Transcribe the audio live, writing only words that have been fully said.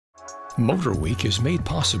MotorWeek is made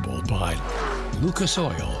possible by Lucas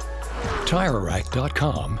Oil,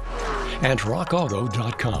 TireRack.com, and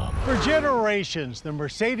RockAuto.com. For generations, the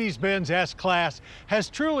Mercedes-Benz S-Class has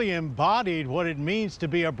truly embodied what it means to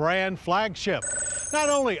be a brand flagship. Not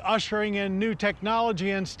only ushering in new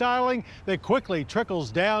technology and styling that quickly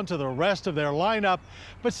trickles down to the rest of their lineup,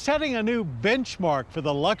 but setting a new benchmark for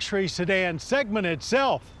the luxury sedan segment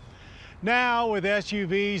itself. Now, with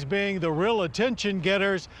SUVs being the real attention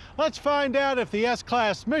getters, let's find out if the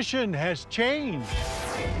S-Class mission has changed.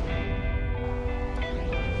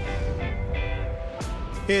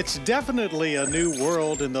 It's definitely a new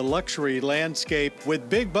world in the luxury landscape, with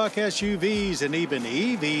big buck SUVs and even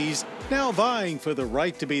EVs now vying for the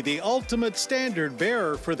right to be the ultimate standard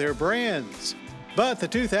bearer for their brands. But the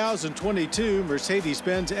 2022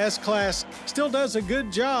 Mercedes-Benz S-Class still does a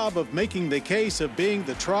good job of making the case of being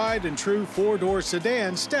the tried and true four-door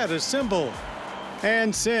sedan status symbol.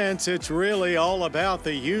 And since it's really all about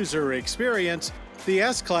the user experience, the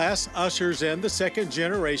S-Class ushers in the second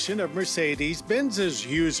generation of Mercedes-Benz's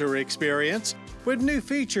user experience with new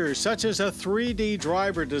features such as a 3D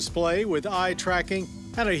driver display with eye tracking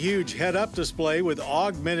and a huge head-up display with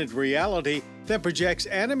augmented reality that projects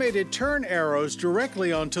animated turn arrows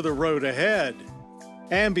directly onto the road ahead.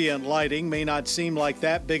 Ambient lighting may not seem like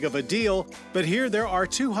that big of a deal, but here there are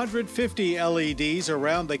 250 LEDs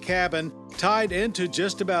around the cabin tied into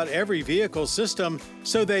just about every vehicle system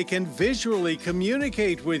so they can visually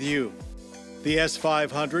communicate with you. The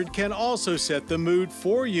S500 can also set the mood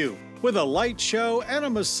for you with a light show and a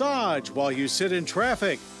massage while you sit in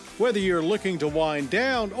traffic, whether you're looking to wind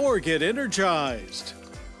down or get energized.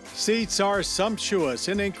 Seats are sumptuous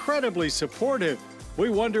and incredibly supportive. We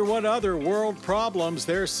wonder what other world problems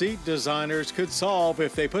their seat designers could solve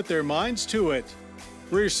if they put their minds to it.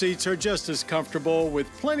 Rear seats are just as comfortable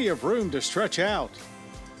with plenty of room to stretch out.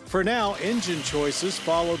 For now, engine choices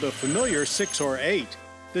follow the familiar 6 or 8.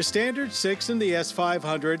 The standard 6 in the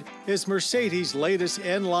S500 is Mercedes' latest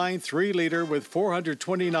N-line 3-liter with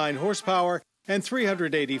 429 horsepower and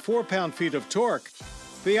 384 pound-feet of torque.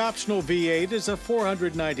 The optional V8 is a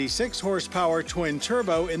 496 horsepower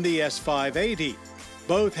twin-turbo in the S580.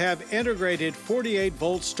 Both have integrated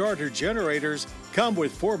 48-volt starter generators, come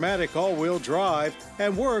with 4MATIC all-wheel drive,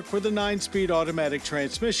 and work with a 9-speed automatic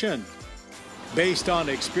transmission. Based on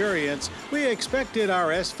experience, we expected our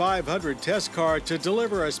S500 test car to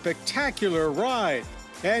deliver a spectacular ride,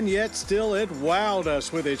 and yet still it wowed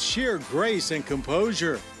us with its sheer grace and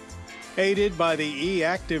composure. Aided by the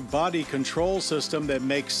e-active body control system that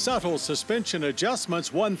makes subtle suspension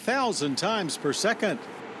adjustments 1,000 times per second.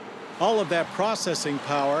 All of that processing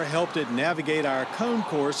power helped it navigate our cone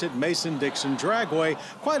course at Mason-Dixon Dragway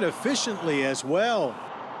quite efficiently as well.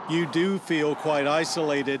 You do feel quite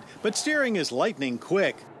isolated, but steering is lightning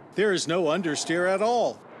quick. There is no understeer at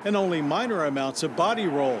all, and only minor amounts of body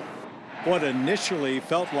roll. What initially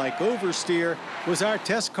felt like oversteer was our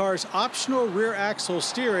test car's optional rear axle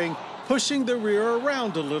steering, pushing the rear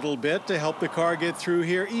around a little bit to help the car get through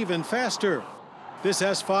here even faster. This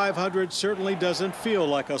S500 certainly doesn't feel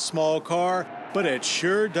like a small car, but it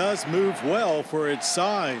sure does move well for its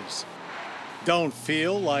size. Don't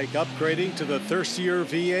feel like upgrading to the thirstier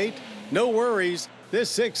V8? No worries, this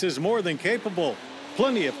 6 is more than capable.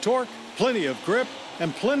 Plenty of torque, plenty of grip,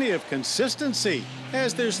 and plenty of consistency,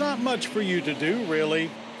 as there's not much for you to do,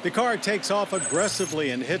 really. The car takes off aggressively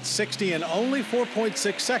and hits 60 in only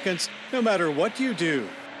 4.6 seconds, no matter what you do.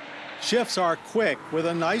 Shifts are quick, with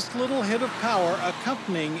a nice little hit of power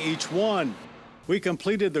accompanying each one. We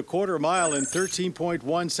completed the quarter mile in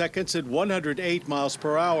 13.1 seconds at 108 miles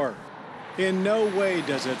per hour. In no way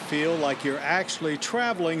does it feel like you're actually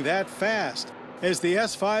traveling that fast, as the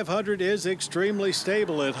S500 is extremely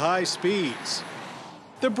stable at high speeds.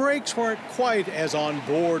 The brakes weren't quite as on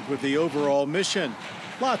board with the overall mission.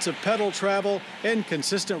 Lots of pedal travel,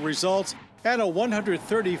 inconsistent results, and a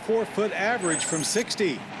 134-foot average from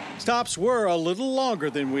 60. Stops were a little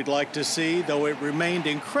longer than we'd like to see, though it remained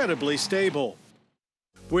incredibly stable.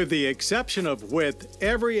 With the exception of width,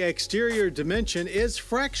 every exterior dimension is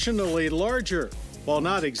fractionally larger. While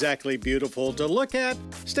not exactly beautiful to look at,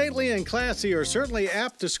 stately and classy are certainly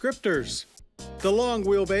apt descriptors. The long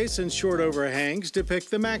wheelbase and short overhangs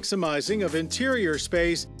depict the maximizing of interior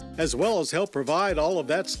space, as well as help provide all of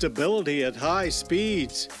that stability at high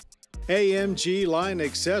speeds. AMG line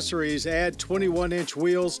accessories add 21-inch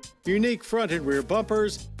wheels, unique front and rear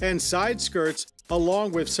bumpers, and side skirts,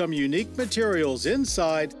 along with some unique materials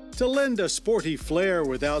inside to lend a sporty flair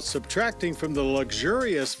without subtracting from the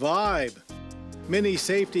luxurious vibe. Many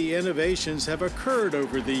safety innovations have occurred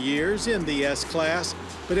over the years in the S-Class,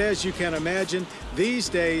 but as you can imagine, these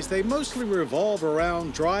days they mostly revolve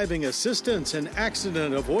around driving assistance and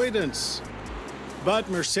accident avoidance. But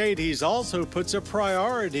Mercedes also puts a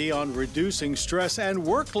priority on reducing stress and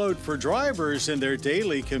workload for drivers in their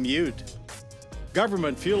daily commute.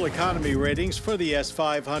 Government fuel economy ratings for the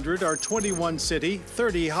S500 are 21 city,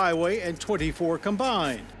 30 highway, and 24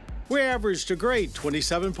 combined. We averaged a great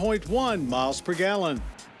 27.1 miles per gallon.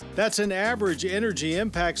 That's an average energy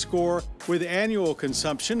impact score with annual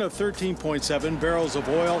consumption of 13.7 barrels of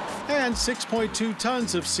oil and 6.2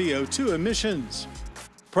 tons of CO2 emissions.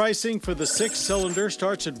 Pricing for the 6-cylinder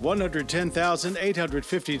starts at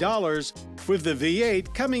 $110,850, with the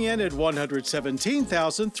V8 coming in at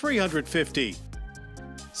 $117,350.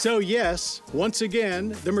 So yes, once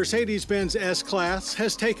again, the Mercedes-Benz S-Class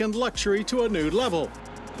has taken luxury to a new level.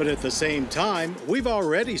 But at the same time, we've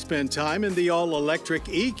already spent time in the all-electric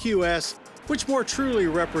EQS, which more truly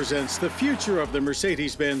represents the future of the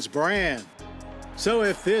Mercedes-Benz brand. So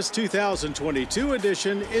if this 2022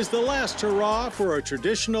 edition is the last hurrah for a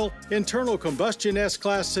traditional internal combustion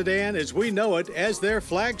S-Class sedan as we know it as their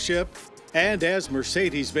flagship, and as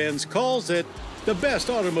Mercedes-Benz calls it, the best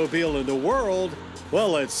automobile in the world,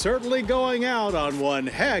 well, it's certainly going out on one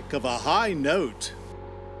heck of a high note.